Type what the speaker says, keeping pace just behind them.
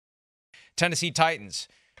Tennessee Titans.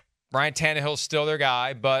 Ryan Tannehill's still their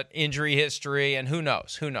guy, but injury history, and who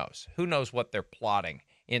knows? Who knows what they're plotting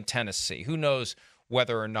in Tennessee? Who knows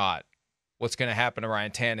whether or not what's going to happen to Ryan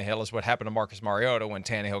Tannehill is what happened to Marcus Mariota when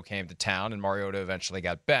Tannehill came to town and Mariota eventually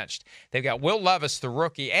got benched. They've got Will Levis, the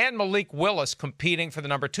rookie, and Malik Willis competing for the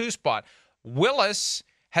number 2 spot. Willis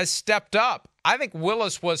has stepped up. I think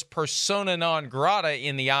Willis was persona non grata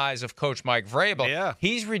in the eyes of Coach Mike Vrabel. Yeah.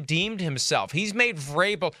 He's redeemed himself. He's made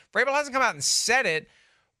Vrabel hasn't come out and said it,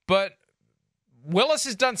 but Willis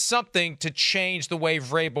has done something to change the way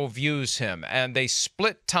Vrabel views him, and they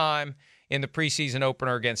split time in the preseason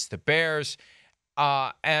opener against the Bears.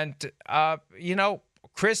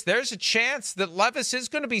 Chris, there's a chance that Levis is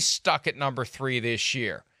going to be stuck at number 3 this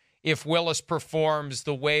year if Willis performs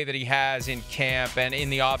the way that he has in camp and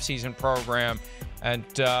in the offseason program. And,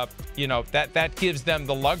 that gives them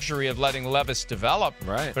the luxury of letting Levis develop.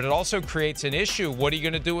 Right. But it also creates an issue. What are you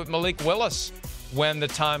going to do with Malik Willis when the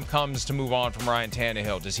time comes to move on from Ryan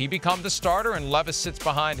Tannehill? Does he become the starter and Levis sits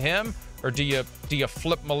behind him? Or do you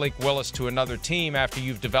flip Malik Willis to another team after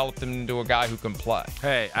you've developed him into a guy who can play?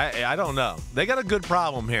 Hey, I don't know. They got a good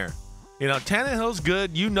problem here. Tannehill's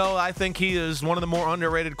good. I think he is one of the more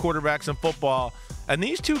underrated quarterbacks in football. And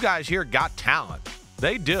these two guys here got talent.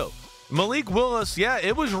 They do. Malik Willis,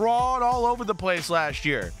 it was raw and all over the place last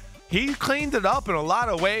year. He cleaned it up in a lot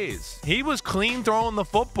of ways. He was clean throwing the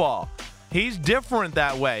football. He's different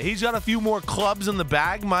that way. He's got a few more clubs in the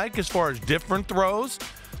bag, Mike, as far as different throws.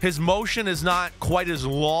 His motion is not quite as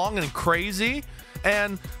long and crazy.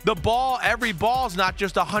 And every ball is not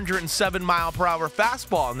just a 107-mile-per-hour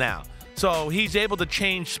fastball now. So he's able to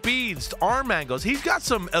change speeds, arm angles. He's got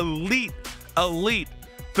some elite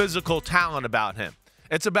physical talent about him.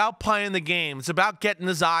 It's about playing the game. It's about getting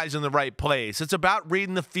his eyes in the right place. It's about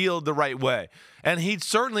reading the field the right way. And he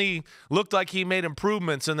certainly looked like he made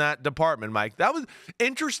improvements in that department, Mike. That was an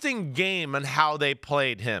interesting game and how they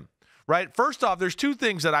played him, right? First off, there's 2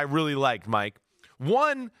 things that I really liked, Mike.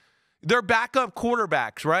 One, they're backup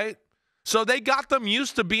quarterbacks, right? So they got them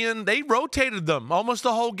used to they rotated them almost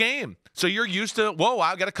the whole game. So you're used to,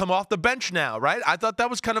 I got to come off the bench now, right? I thought that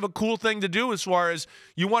was kind of a cool thing to do as far as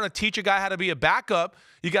you want to teach a guy how to be a backup.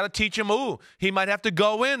 You got to teach him, he might have to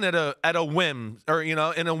go in at a whim or, in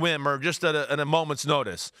a whim or just at a moment's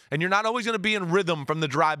notice. And you're not always going to be in rhythm from the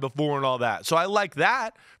drive before and all that. So I like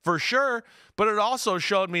that for sure. But it also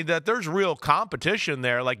showed me that there's real competition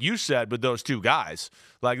there, like you said, with those 2 guys.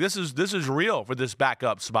 Like this is real for this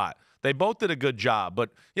backup spot. They both did a good job. But,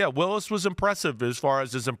 Willis was impressive as far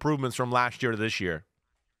as his improvements from last year to this year.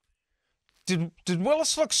 Did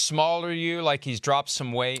Willis look smaller to you, like he's dropped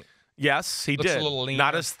some weight? Yes, he Looks did. A little leaner.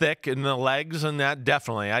 Not as thick in the legs and that,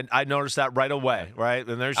 definitely. I noticed that right away, right?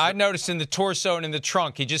 And I noticed in the torso and in the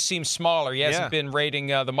trunk, he just seems smaller. He hasn't been rating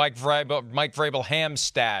the Mike Vrabel ham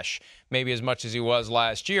stash maybe as much as he was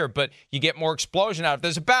last year, but you get more explosion out. If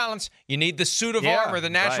there's a balance, you need the suit of armor, the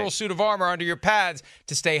natural suit of armor under your pads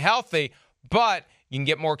to stay healthy, but you can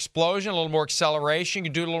get more explosion, a little more acceleration. You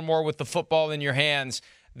can do a little more with the football in your hands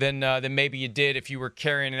than maybe you did if you were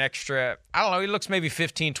carrying an extra, I don't know, he looks maybe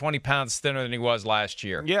 15, 20 pounds thinner than he was last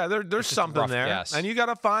year. Yeah, there's something there. Guess. And you got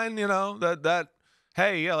to find, that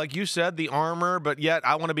hey, like you said, the armor, but yet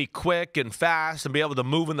I want to be quick and fast and be able to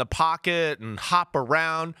move in the pocket and hop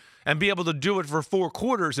around and be able to do it for 4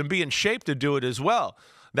 quarters and be in shape to do it as well.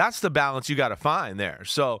 That's the balance you got to find there.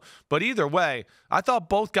 So, but either way, I thought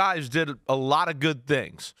both guys did a lot of good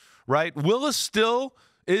things, right? Willis still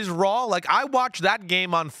is raw. Like, I watched that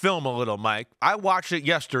game on film a little, Mike. I watched it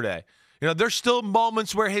yesterday. There's still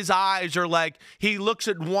moments where his eyes are like, he looks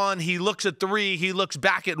at 1, he looks at 3, he looks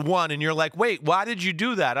back at 1, and you're like, wait, why did you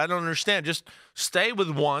do that? I don't understand. Just stay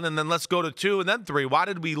with 1, and then let's go to 2, and then 3. Why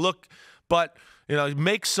did we look? But,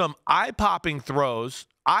 make some eye-popping throws,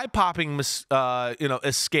 eye-popping,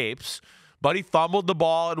 escapes. But he fumbled the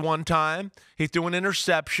ball at one time. He threw an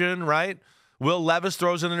interception, right? Will Levis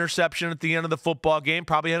throws an interception at the end of the football game,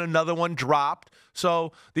 probably had another one dropped.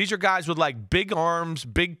 So these are guys with like big arms,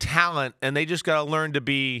 big talent, and they just got to learn to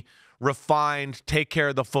be refined, take care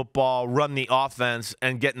of the football, run the offense,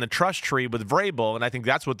 and get in the trust tree with Vrabel. And I think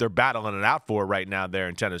that's what they're battling it out for right now there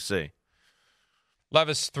in Tennessee.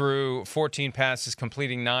 Levis threw 14 passes,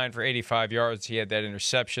 completing 9 for 85 yards. He had that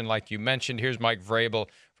interception like you mentioned. Here's Mike Vrabel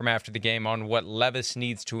from after the game on what Levis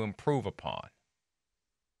needs to improve upon.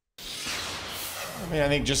 I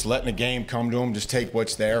think just letting the game come to him, just take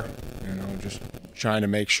what's there, just trying to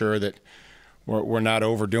make sure that we're not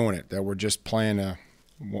overdoing it, that we're just playing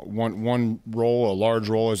one role, a large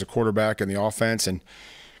role as a quarterback in the offense, and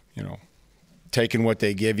taking what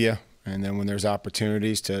they give you, and then when there's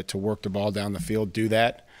opportunities to work the ball down the field, do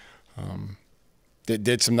that.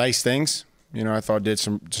 did some nice things. I thought did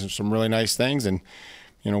some really nice things, and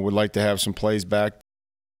would like to have some plays back.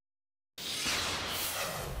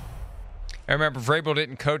 I remember Vrabel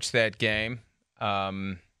didn't coach that game,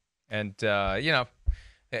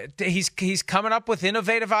 he's coming up with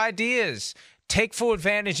innovative ideas. Take full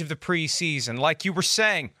advantage of the preseason, like you were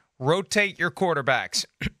saying. Rotate your quarterbacks,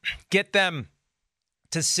 get them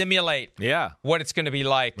to simulate what it's going to be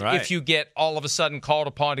like if you get all of a sudden called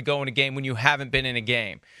upon to go in a game when you haven't been in a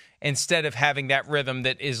game, instead of having that rhythm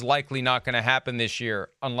that is likely not going to happen this year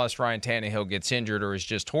unless Ryan Tannehill gets injured or is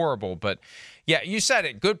just horrible. But, yeah, you said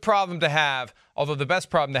it. Good problem to have, although the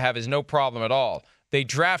best problem to have is no problem at all. They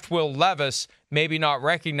draft Will Levis, maybe not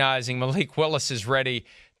recognizing Malik Willis is ready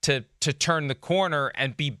to turn the corner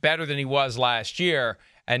and be better than he was last year,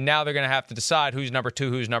 and now they're going to have to decide who's number 2,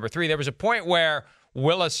 who's number 3. There was a point where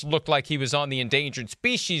Willis looked like he was on the endangered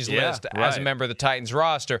species list as a member of the Titans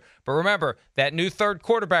roster. But remember, that new third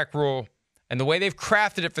quarterback rule and the way they've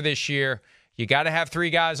crafted it for this year, you got to have 3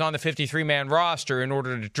 guys on the 53-man roster in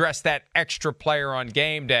order to dress that extra player on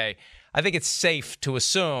game day. I think it's safe to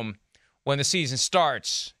assume when the season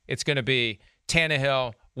starts, it's going to be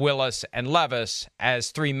Tannehill, Willis, and Levis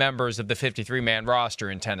as 3 members of the 53-man roster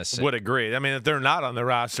in Tennessee. Would agree. I mean, if they're not on the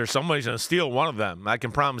roster, somebody's going to steal one of them. I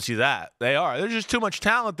can promise you that. They are. There's just too much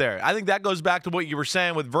talent there. I think that goes back to what you were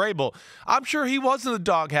saying with Vrabel. I'm sure he was in the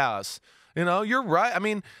doghouse. You're right. I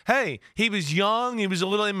mean, hey, he was young. He was a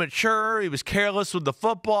little immature. He was careless with the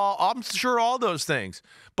football. I'm sure all those things.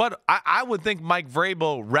 But I would think Mike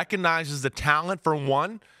Vrabel recognizes the talent for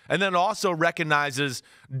one, and then also recognizes,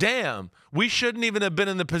 damn, we shouldn't even have been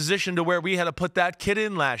in the position to where we had to put that kid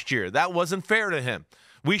in last year. That wasn't fair to him.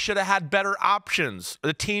 We should have had better options.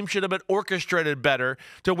 The team should have been orchestrated better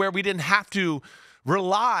to where we didn't have to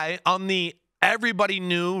rely on the everybody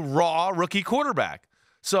knew raw rookie quarterback.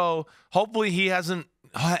 So hopefully he hasn't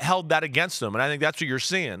held that against him, and I think that's what you're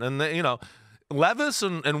seeing. And, Levis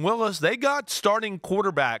and Willis, they got starting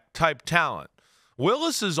quarterback type talent.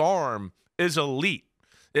 Willis's arm is elite.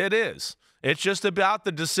 It is. It's just about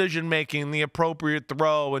the decision-making, the appropriate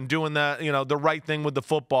throw, and doing that, the right thing with the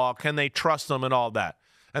football. Can they trust them and all that?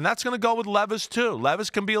 And that's going to go with Levis, too. Levis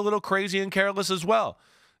can be a little crazy and careless as well.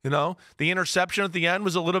 The interception at the end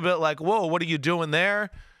was a little bit like, whoa, what are you doing there?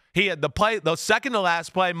 He had the second to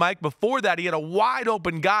last play, Mike, before that, he had a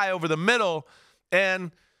wide-open guy over the middle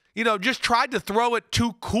and, just tried to throw it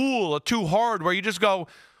too cool or too hard where you just go,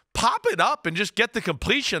 pop it up and just get the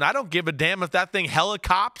completion. I don't give a damn if that thing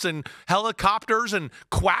helicopters and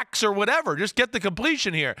quacks or whatever. Just get the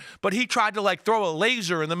completion here. But he tried to throw a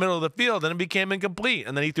laser in the middle of the field and it became incomplete.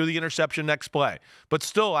 And then he threw the interception next play. But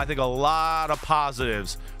still, I think a lot of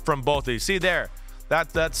positives from both of these. See there,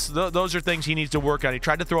 those are things he needs to work on. He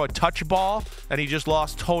tried to throw a touch ball and he just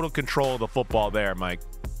lost total control of the football there, Mike.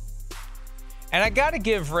 And I got to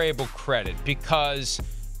give Vrabel credit because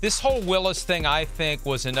this whole Willis thing, I think,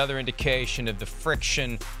 was another indication of the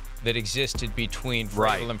friction that existed between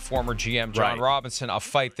Vrabel and former GM John Robinson, a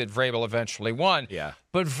fight that Vrabel eventually won. Yeah.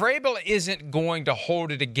 But Vrabel isn't going to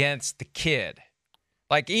hold it against the kid.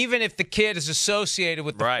 Even if the kid is associated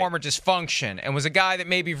with the former dysfunction and was a guy that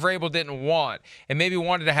maybe Vrabel didn't want and maybe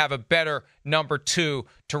wanted to have a better number 2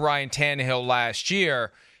 to Ryan Tannehill last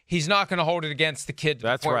year, he's not going to hold it against the kid to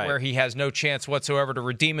the point where he has no chance whatsoever to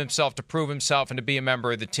redeem himself, to prove himself, and to be a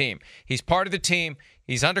member of the team. He's part of the team.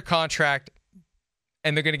 He's under contract,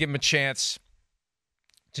 and they're going to give him a chance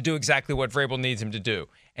to do exactly what Vrabel needs him to do,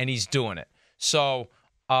 and he's doing it. So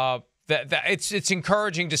it's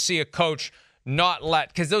encouraging to see a coach not let,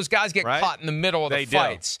 because those guys get caught in the middle of the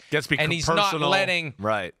fights. And he's not letting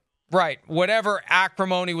whatever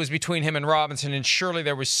acrimony was between him and Robinson, and surely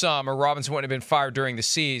there was some, or Robinson wouldn't have been fired during the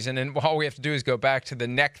season. And all we have to do is go back to the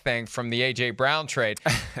neck thing from the A.J. Brown trade.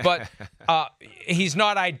 But he's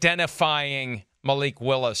not identifying Malik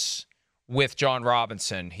Willis with John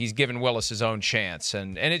Robinson. He's given Willis his own chance,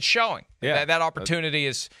 and it's showing. Yeah. That opportunity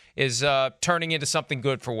is turning into something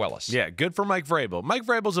good for Willis. Yeah, good for Mike Vrabel. Mike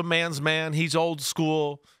Vrabel's a man's man. He's old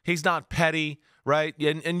school. He's not petty. Right?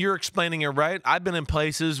 And you're explaining it right. I've been in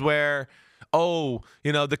places where,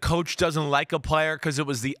 the coach doesn't like a player because it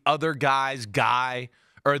was the other guy's guy,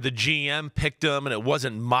 or the GM picked him and it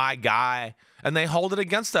wasn't my guy, and they hold it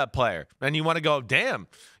against that player. And you want to go, damn,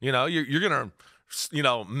 you're going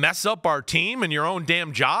to, mess up our team and your own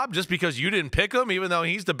damn job just because you didn't pick him, even though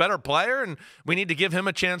he's the better player and we need to give him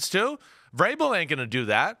a chance too. Vrabel ain't going to do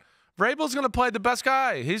that. Vrabel's going to play the best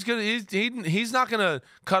guy. He's not going to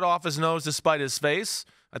cut off his nose to spite his face.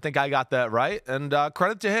 I think I got that right, and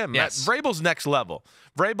credit to him. Yes. Vrabel's next level.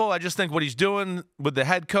 Vrabel, I just think what he's doing with the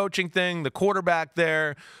head coaching thing, the quarterback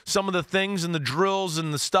there, some of the things and the drills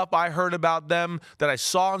and the stuff I heard about them that I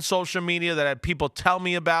saw on social media that I had people tell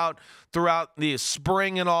me about throughout the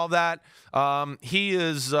spring and all that, he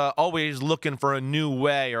is always looking for a new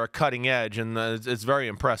way or a cutting edge, and it's very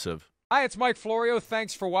impressive. Hi, it's Mike Florio.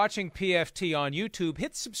 Thanks for watching PFT on YouTube.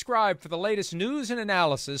 Hit subscribe for the latest news and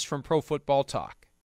analysis from Pro Football Talk.